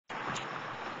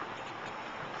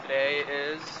Today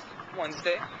is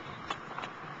Wednesday,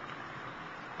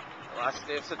 last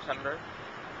day of September,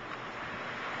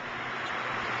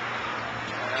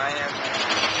 and I am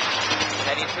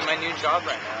heading to my new job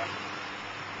right now.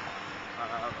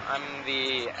 I'm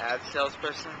the ad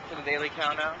salesperson for the Daily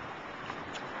Cow now,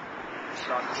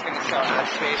 so I'm just going to sell ad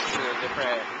space to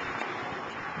different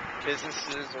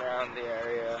businesses around the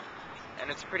area, and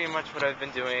it's pretty much what I've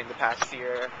been doing the past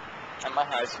year at my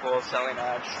high school, selling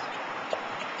ads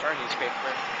for our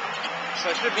newspaper. So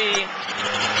it should be a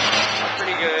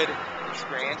pretty good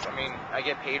experience. I mean, I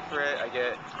get paid for it, I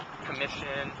get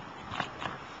commission.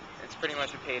 It's pretty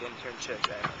much a paid internship,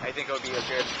 and I think it'll be a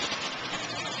good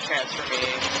chance for me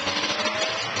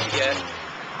to get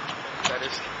better.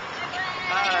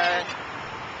 Hi.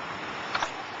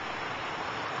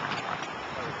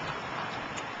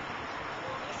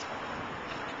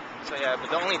 So yeah, but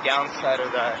the only downside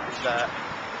of that is that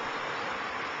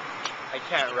I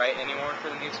can't write anymore for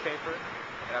the newspaper,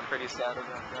 and I'm pretty sad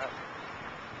about that.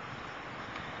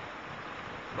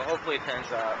 But hopefully it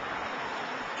turns out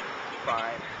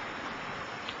fine.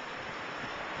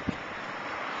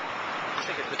 Let's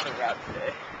take a different route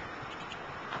today.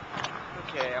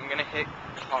 Okay, I'm gonna hit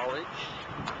college,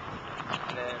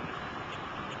 and then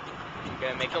I'm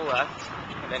gonna make a left,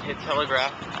 and then hit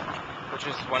Telegraph, which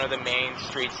is one of the main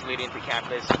streets leading to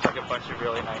campus. There's like a bunch of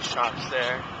really nice shops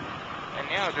there. And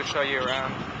yeah, I'll just show you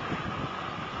around.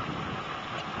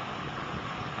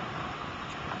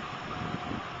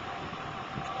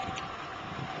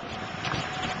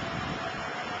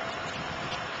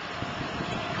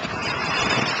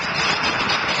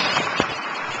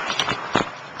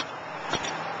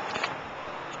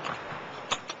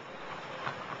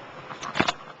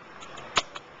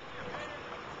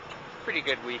 Pretty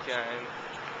good weekend.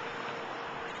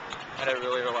 Had a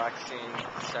really relaxing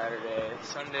Saturday.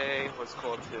 Sunday was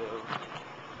cool too.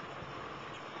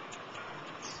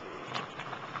 Let's see.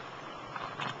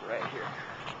 Right here.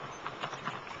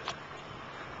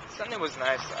 Sunday was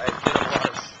nice. I did a lot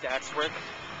of stats work.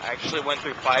 I actually went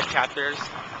through 5 chapters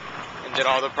and did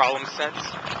all the problem sets.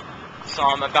 So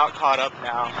I'm about caught up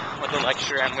now with the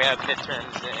lecture, and we have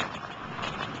midterms in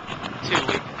 2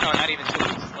 weeks. No, not even 2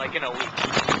 weeks, like in a week.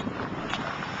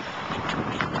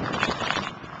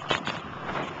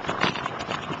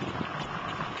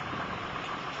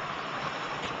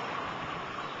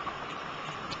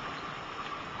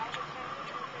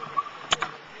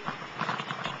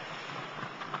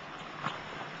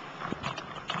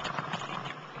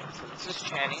 This is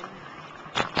Channing.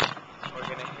 We're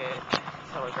gonna hit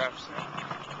Telegraph soon.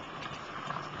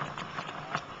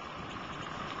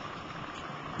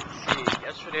 Let's see,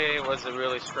 yesterday was a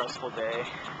really stressful day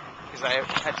because I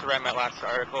had to write my last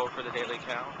article for the Daily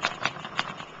Cow.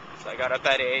 So I got up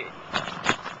at 8,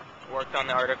 worked on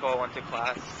the article, went to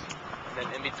class, and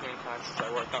then in between classes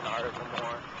I worked on the article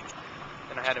more.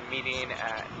 Then I had a meeting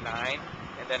at 9,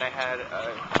 and then I had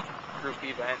a group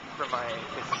event for my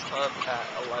business club at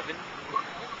 11.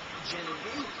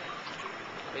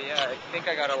 But yeah, I think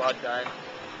I got a lot done.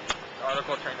 The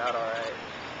article turned out alright.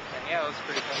 And yeah, it was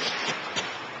pretty fun.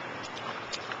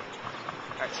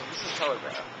 Alright, so this is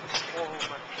Telegraph. There's a whole bunch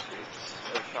of streets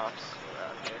or shops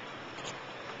around here.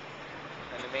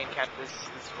 And the main campus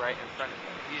is right in front of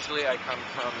me. Usually I come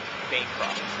from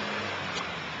Bancroft,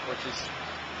 which is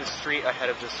the street ahead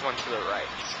of this one to the right.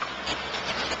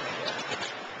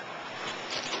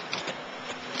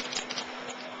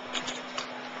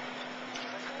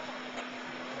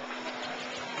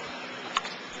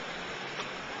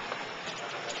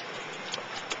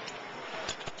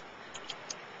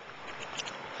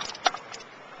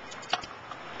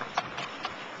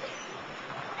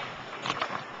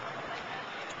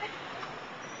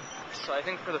 So I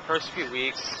think for the first few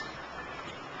weeks,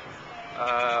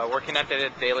 working at the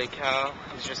Daily Cow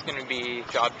is just going to be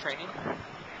job training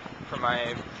for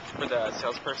the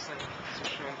salesperson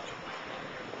position,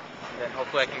 and then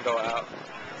hopefully I can go out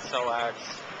and sell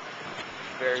ads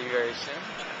very, very soon.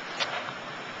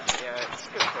 Yeah, it's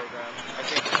a good program. I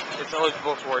think it's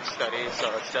eligible for work study,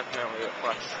 so it's definitely a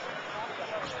plus.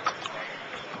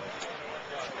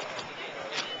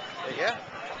 But yeah,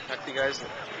 talk to you guys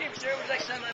later.